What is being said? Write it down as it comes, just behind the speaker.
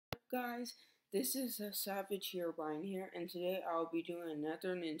guys? This is a Savage here, Brian here, and today I'll be doing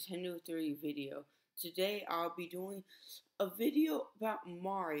another Nintendo 3 video. Today I'll be doing a video about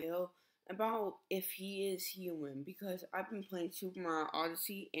Mario, about if he is human, because I've been playing Super Mario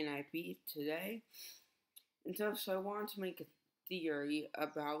Odyssey and I beat today. And so I wanted to make a theory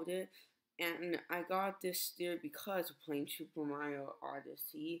about it, and I got this theory because of playing Super Mario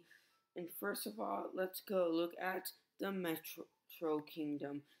Odyssey. And first of all, let's go look at the Metro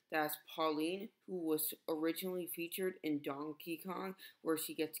Kingdom. That's Pauline, who was originally featured in Donkey Kong, where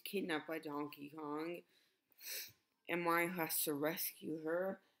she gets kidnapped by Donkey Kong, and Mario has to rescue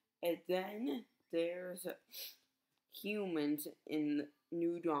her. And then there's humans in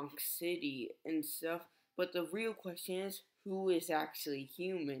New Donk City and stuff. But the real question is, who is actually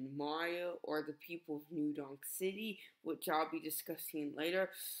human, Mario or the people of New Donk City, which I'll be discussing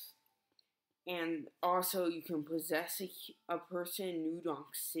later. And also, you can possess a person in New Donk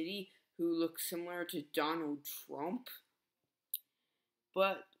City who looks similar to Donald Trump.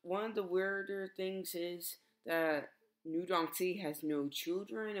 But one of the weirder things is that New Donk City has no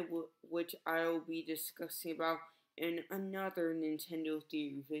children, which I will be discussing about in another Nintendo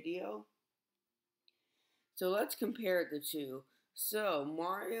Theory video. So let's compare the two. So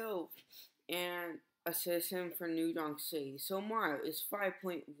Mario and a citizen for New Donk City. So Mario is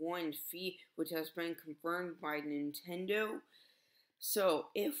 5.1 feet, which has been confirmed by Nintendo. So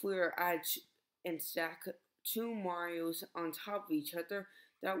if we were and stack two Marios on top of each other,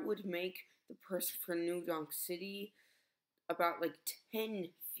 that would make the person for New Donk City about like 10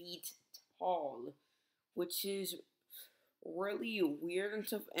 feet tall, which is really weird and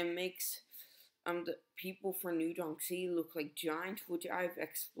stuff, and makes the people for New Donk City look like giants, which I've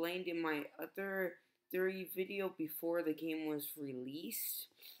explained in my other theory video before the game was released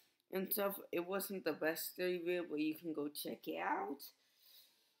and stuff. It wasn't the best theory video, but you can go check it out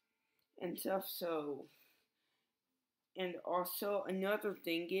and stuff. So, and also another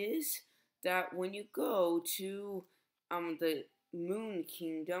thing is that when you go to the Moon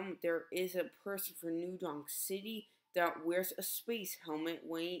Kingdom, there is a person for New Donk City that wears a space helmet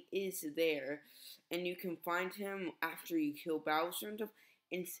when he is there, and you can find him after you kill Bowser and stuff.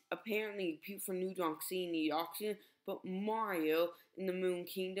 And apparently people from New Donk City need oxygen, but Mario in the Moon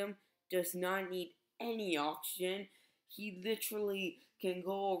Kingdom does not need any oxygen. He literally can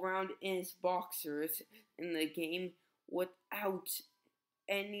go around in his boxers in the game without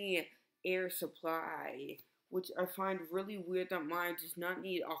any air supply, which I find really weird that Mario does not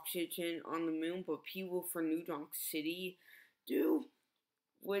need oxygen on the moon, but people for New Donk City do,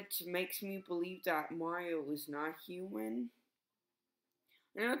 which makes me believe that Mario is not human.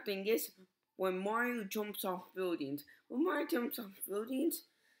 Another thing is, when Mario jumps off buildings,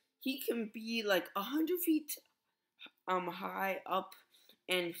 he can be like 100 feet high up,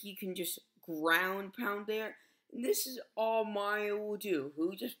 and he can just ground pound there. And this is all Mario will do.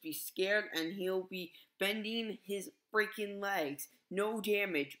 He'll just be scared, and he'll be bending his freaking legs. No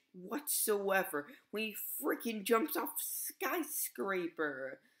damage whatsoever when he freaking jumps off a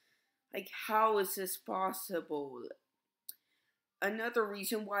skyscraper. Like, how is this possible? Another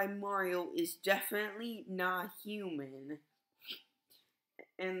reason why Mario is definitely not human,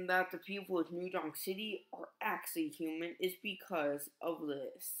 and that the people of New Donk City are actually human, is because of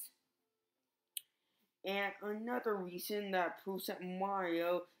this. And another reason that proves that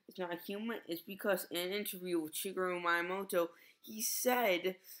Mario is not human is because in an interview with Shigeru Miyamoto, he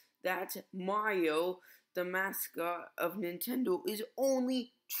said that Mario, the mascot of Nintendo, is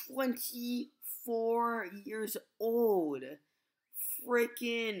only 24 years old.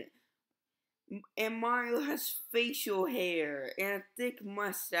 Freaking. And Mario has facial hair and a thick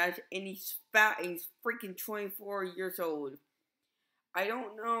mustache, and he's fat, and he's freaking 24 years old. I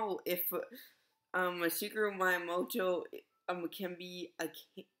don't know if Shigeru Miyamoto can be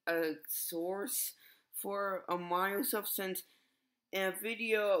a source for Mario stuff, since in a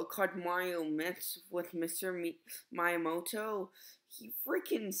video called Mario Myths with Mr. Miyamoto, he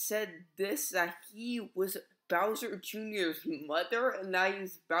freaking said that he was Bowser Jr.'s mother, and that he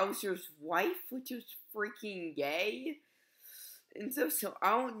was Bowser's wife, which is freaking gay. And so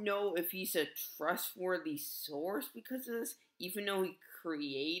I don't know if he's a trustworthy source because of this, even though he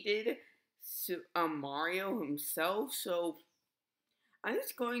created Mario himself. So I'm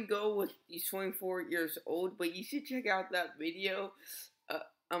just going to go with he's 24 years old, but you should check out that video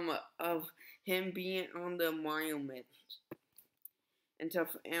of him being on the Mario Myths and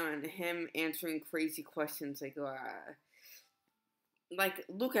stuff, and him answering crazy questions like,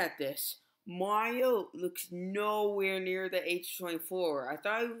 look at this. Mario looks nowhere near the age of 24. I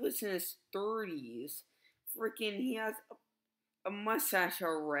thought he was in his 30s. Freaking, he has a mustache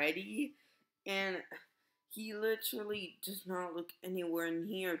already, and he literally does not look anywhere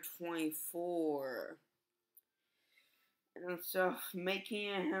near 24. And so, making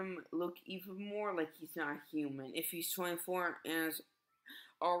him look even more like he's not human if he's 24 and is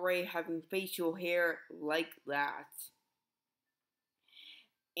already having facial hair like that.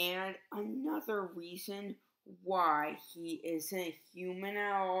 And another reason why he isn't human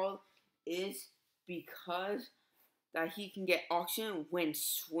at all is because that he can get oxygen when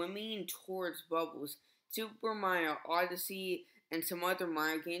swimming towards bubbles. Super Mario Odyssey and some other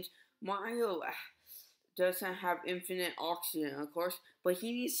Mario games, Mario doesn't have infinite oxygen, of course, but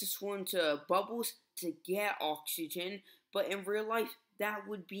he needs to swim to bubbles to get oxygen. But in real life, that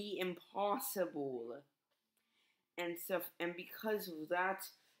would be impossible and stuff. And because of that,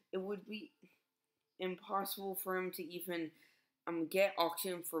 it would be impossible for him to even get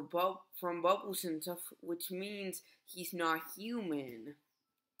oxygen from bubbles and stuff, which means he's not human.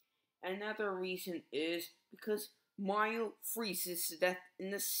 Another reason is because Mario freezes to death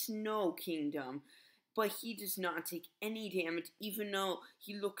in the Snow Kingdom, but he does not take any damage, even though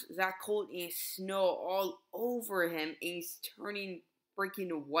he looks that cold and there's snow all over him and he's turning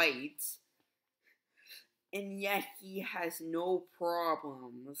freaking white. And yet he has no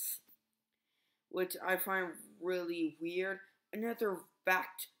problems, which I find really weird. Another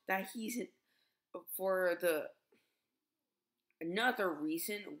fact that another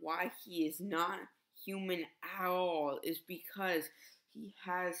reason why he is not human at all is because he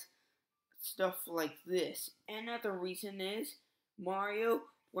has stuff like this. Another reason is Mario,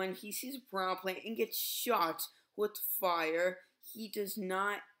 when he sees a brown plant and gets shot with fire, he does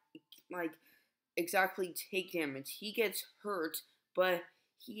not like exactly take damage. He gets hurt, but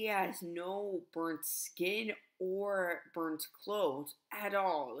he has no burnt skin or burnt clothes at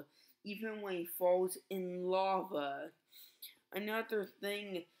all, even when he falls in lava. Another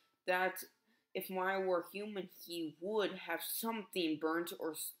thing that if Mario were human, he would have something burnt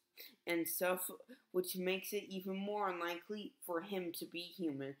and stuff, which makes it even more unlikely for him to be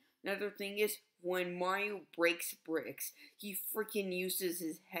human. Another thing is when Mario breaks bricks, he freaking uses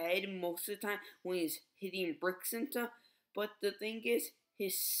his head most of the time when he's hitting bricks and stuff. But the thing is,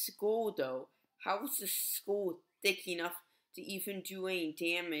 his skull though, how is the skull thick enough to even do any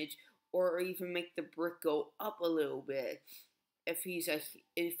damage or even make the brick go up a little bit? If he's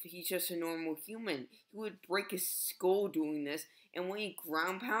just a normal human, he would break his skull doing this, and when he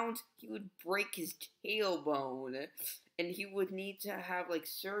ground pounds, he would break his tailbone, and he would need to have like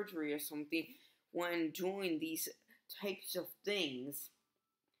surgery or something when doing these types of things.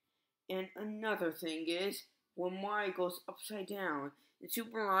 And another thing is when Mario goes upside down in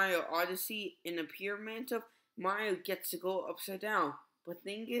Super Mario Odyssey in the pyramid stuff, Mario gets to go upside down. But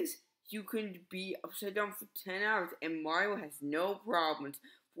thing is, you can be upside down for 10 hours and Mario has no problems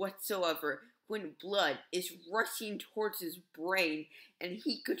whatsoever when blood is rushing towards his brain and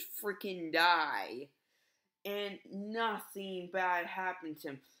he could freaking die. And nothing bad happens to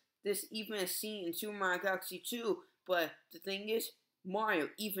him. This even is seen in Super Mario Galaxy 2, but the thing is, Mario,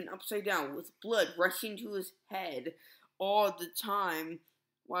 even upside down, with blood rushing to his head all the time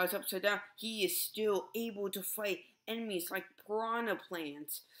while he's upside down, he is still able to fight enemies like piranha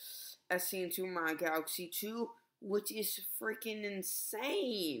plants, as seen in Super Mario Galaxy 2, which is freaking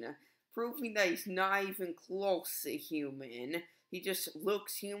insane, proving that he's not even close to human. He just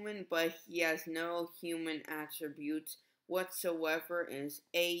looks human, but he has no human attributes whatsoever in his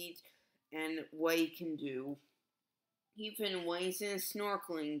age and what he can do. Even when he's in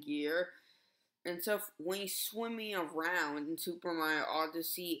snorkeling gear and stuff, when he's swimming around in Super Mario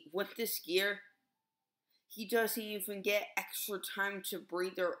Odyssey with this gear, he doesn't even get extra time to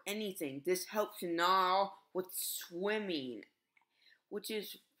breathe or anything. This helps now with swimming, which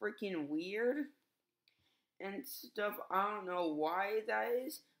is freaking weird and stuff. I don't know why that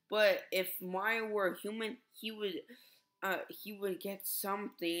is, but if Mario were a human, he would get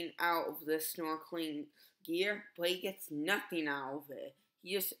something out of the snorkeling gear, but he gets nothing out of it.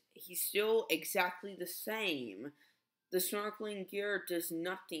 He's still exactly the same. The snorkeling gear does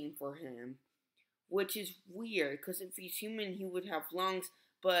nothing for him, which is weird, because if he's human, he would have lungs,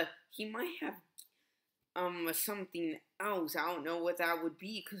 but he might have something else. I don't know what that would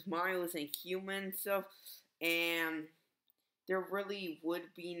be, because Mario isn't human and stuff, and there really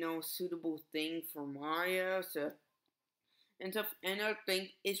would be no suitable thing for Mario, so and stuff. Another thing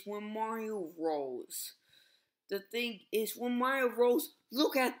is when Mario rolls. The thing is when Mario rolls,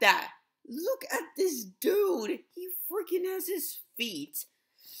 look at that! Look at this dude! He freaking has his feet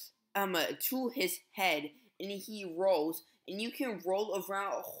to his head, and he rolls, and you can roll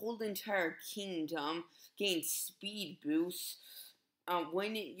around a whole entire kingdom, gain speed boosts,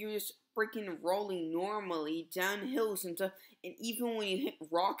 when you're just freaking rolling normally down hills and stuff, and even when you hit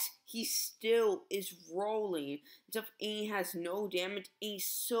rocks, he still is rolling and stuff, and he has no damage, and he's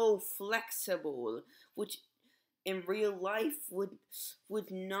so flexible, which in real life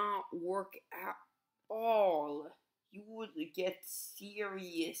would not work at all. You would get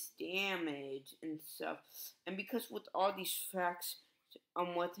serious damage and stuff. And because with all these facts,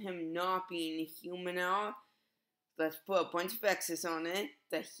 with him not being a human now, let's put a bunch of X's on it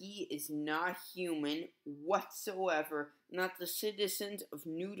that he is not human whatsoever. Not the citizens of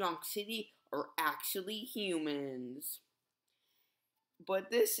New Donk City are actually humans. But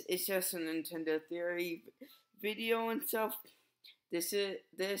this is just a Nintendo Theory video and stuff.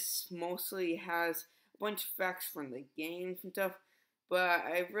 This mostly has a bunch of facts from the games and stuff, but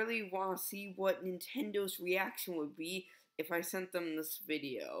I really want to see what Nintendo's reaction would be if I sent them this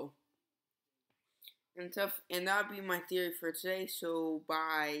video and stuff. And that'd be my theory for today. So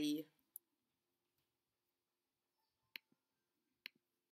bye.